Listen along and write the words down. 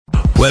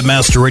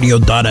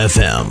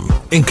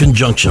Webmasterradio.fm, in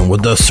conjunction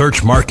with the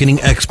Search Marketing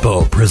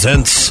Expo,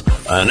 presents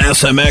an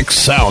SMX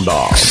Sound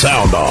Off.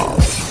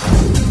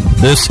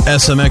 This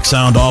SMX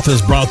Sound Off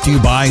is brought to you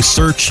by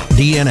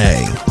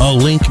SearchDNA,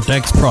 a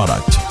LinkDex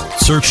product.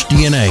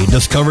 SearchDNA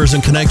discovers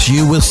and connects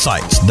you with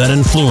sites that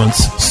influence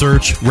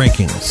search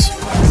rankings.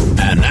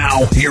 And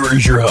now, here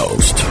is your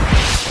host.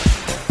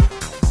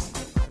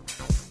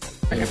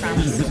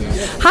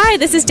 Hi,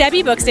 this is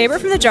Debbie Bookstaber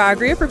from the JAR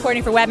Group,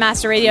 reporting for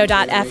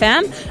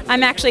WebmasterRadio.fm.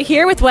 I'm actually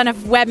here with one of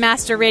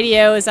Webmaster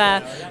Radio's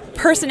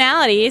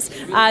personalities.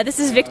 This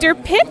is Victor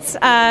Pitts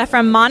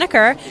from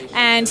Moniker,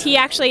 and he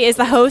actually is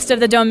the host of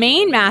the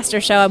Domain Master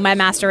Show on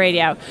Webmaster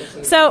Radio.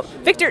 So,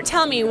 Victor,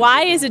 tell me,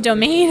 why is a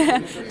domain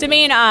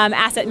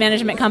asset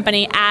management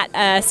company at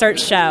a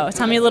search show?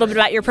 Tell me a little bit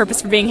about your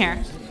purpose for being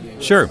here.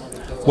 Sure.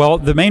 Well,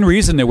 the main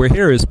reason that we're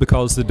here is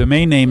because the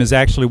domain name is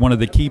actually one of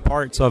the key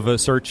parts of a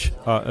search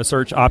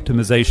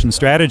optimization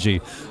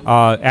strategy.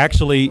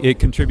 Actually, it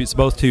contributes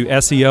both to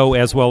SEO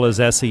as well as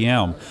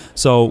SEM.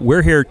 So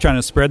we're here trying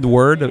to spread the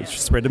word,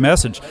 spread the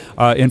message.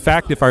 In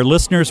fact, if our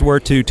listeners were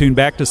to tune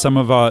back to some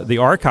of the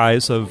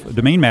archives of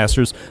Domain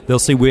Masters, they'll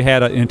see we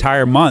had an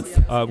entire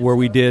month where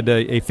we did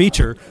a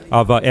feature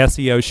of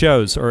SEO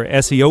shows, or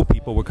SEO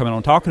people were coming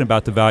on talking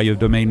about the value of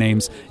domain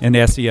names in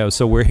SEO.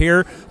 So we're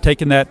here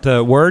taking that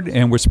word,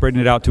 and we're spreading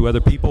it out to other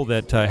people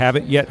that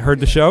haven't yet heard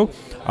the show,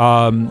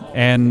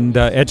 and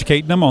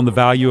educating them on the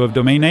value of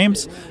domain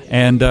names.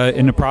 And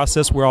in the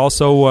process, we're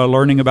also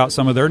learning about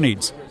some of their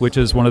needs, which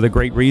is one of the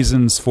great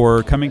reasons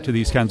for coming to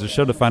these kinds of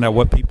shows, to find out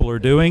what people are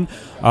doing,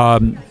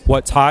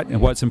 what's hot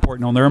and what's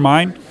important on their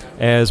mind,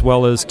 as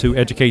well as to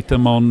educate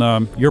them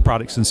on your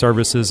products and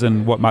services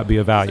and what might be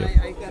of value.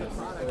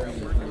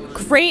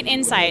 Great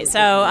insight.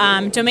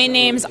 So domain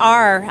names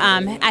are,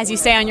 as you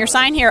say on your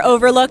sign here,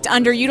 overlooked,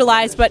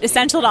 underutilized, but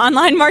essential to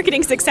online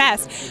marketing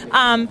success.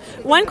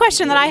 One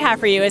question that I have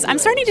for you is, I'm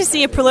starting to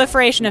see a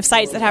proliferation of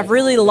sites that have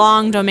really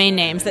long domain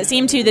names that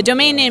the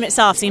domain name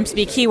itself seems to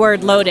be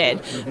keyword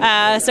loaded.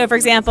 So, for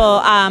example,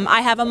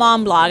 I have a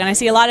mom blog, and I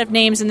see a lot of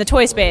names in the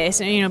toy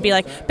space, and be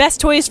like best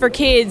toys for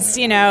kids,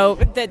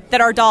 that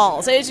are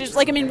dolls. It's just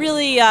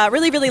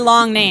really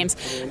long names.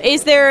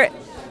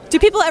 Do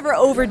people ever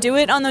overdo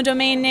it on the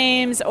domain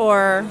names,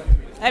 or,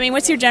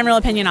 what's your general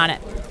opinion on it?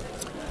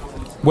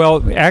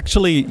 Well,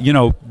 actually,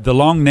 the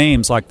long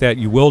names like that,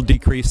 you will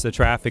decrease the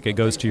traffic that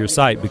goes to your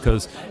site,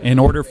 because in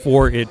order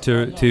for it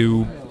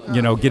to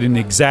get an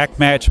exact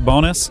match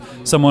bonus,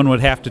 someone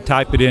would have to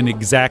type it in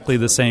exactly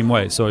the same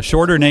way. So a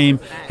shorter name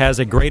has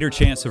a greater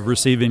chance of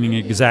receiving an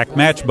exact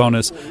match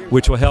bonus,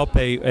 which will help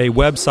a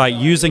website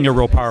using a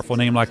real powerful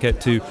name like that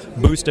to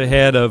boost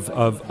ahead of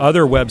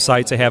other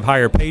websites that have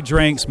higher page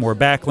ranks, more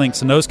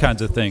backlinks, and those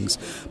kinds of things.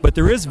 But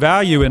there is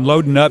value in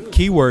loading up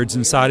keywords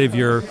inside of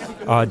your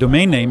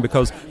domain name,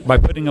 because by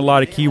putting a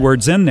lot of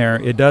keywords in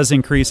there, it does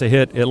increase a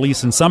hit, at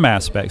least in some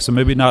aspects. So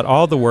maybe not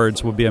all the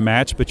words will be a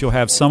match, but you'll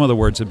have some of the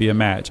words that be a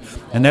match.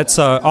 And that's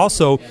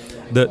also,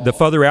 the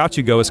further out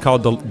you go, is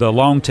called the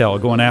long tail.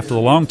 Going after the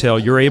long tail,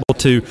 you're able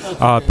to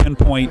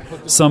pinpoint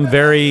some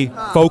very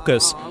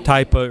focused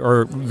type of,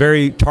 or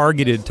very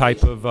targeted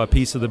type of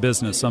piece of the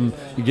business.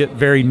 You get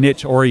very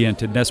niche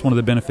oriented. That's one of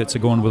the benefits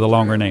of going with the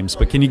longer names.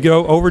 But can you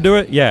go overdo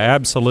it? Yeah,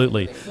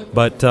 absolutely.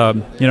 But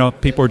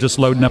people are just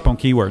loading up on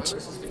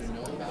keywords.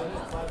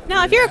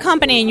 Now, if you're a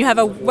company and you have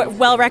a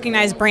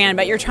well-recognized brand,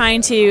 but you're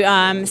trying to,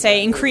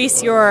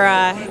 increase your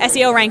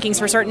SEO rankings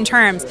for certain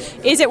terms,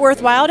 is it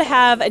worthwhile to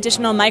have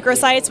additional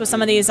microsites with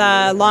some of these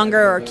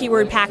longer or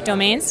keyword-packed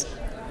domains?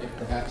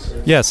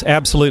 Yes,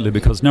 absolutely.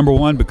 Because number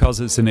one,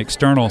 because it's an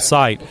external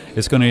site,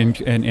 it's going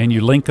to, and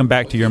you link them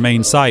back to your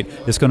main site,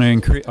 it's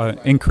going to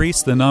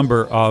increase the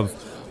number of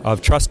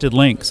trusted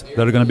links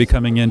that are going to be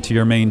coming into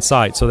your main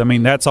site. So,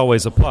 that's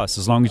always a plus,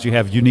 as long as you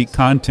have unique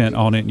content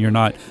on it and you're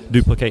not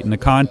duplicating the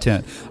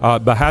content.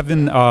 But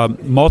having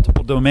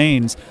multiple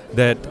domains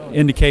that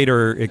indicate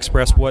or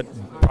express what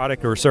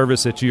product or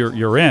service that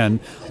you're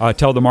in,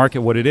 tell the market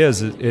what it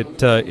is,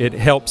 it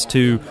helps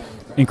to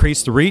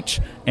increase the reach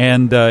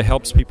and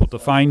helps people to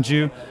find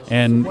you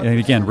and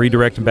again,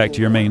 redirect them back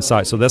to your main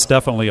site. So that's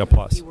definitely a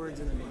plus.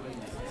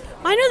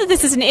 I know that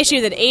this is an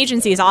issue that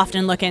agencies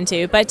often look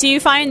into, but do you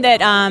find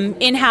that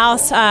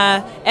in-house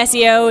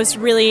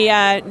SEOs really,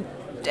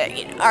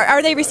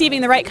 are they receiving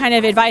the right kind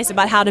of advice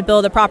about how to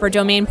build a proper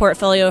domain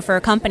portfolio for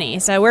a company?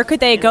 So where could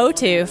they go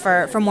to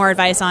for more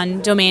advice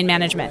on domain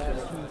management?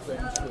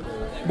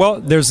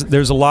 Well,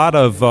 there's a lot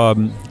of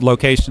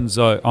locations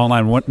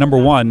online.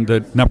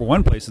 The number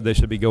one place that they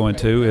should be going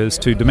to is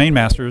to Domain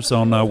Masters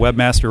on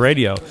Webmaster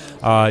Radio.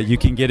 You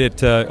can get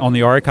it on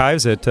the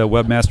archives at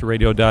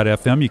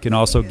webmasterradio.fm. You can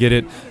also get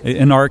it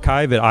in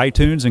archive at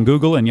iTunes and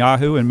Google and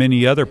Yahoo and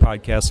many other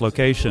podcast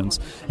locations.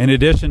 In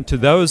addition to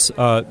those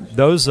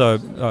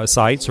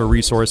sites or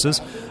resources,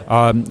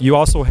 You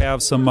also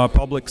have some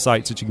public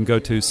sites that you can go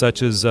to,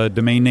 such as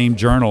Domain Name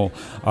Journal,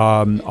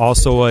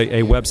 also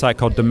a website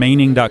called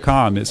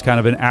domaining.com. It's kind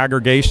of an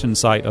aggregation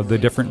site of the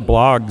different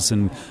blogs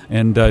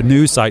and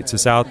news sites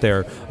that's out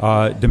there.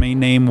 Domain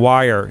Name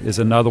Wire is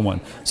another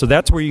one. So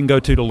that's where you can go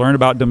to learn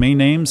about domain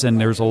names, and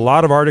there's a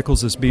lot of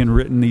articles that's being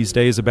written these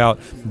days about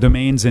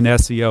domains in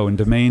SEO and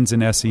domains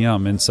in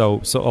SEM, and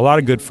so a lot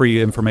of good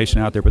free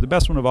information out there. But the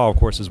best one of all, of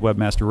course, is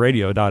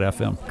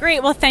webmasterradio.fm.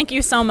 Great. Well, thank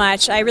you so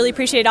much. I really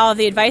appreciate all of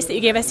the advice that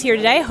you gave us here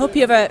today. I hope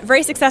you have a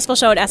very successful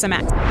show at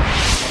SMX.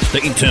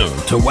 Stay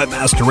tuned to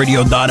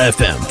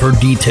webmasterradio.fm for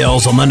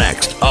details on the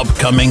next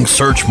upcoming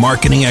Search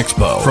Marketing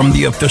Expo from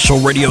the official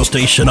radio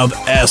station of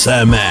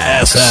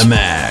SMX,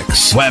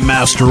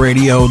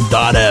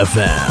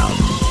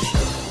 webmasterradio.fm.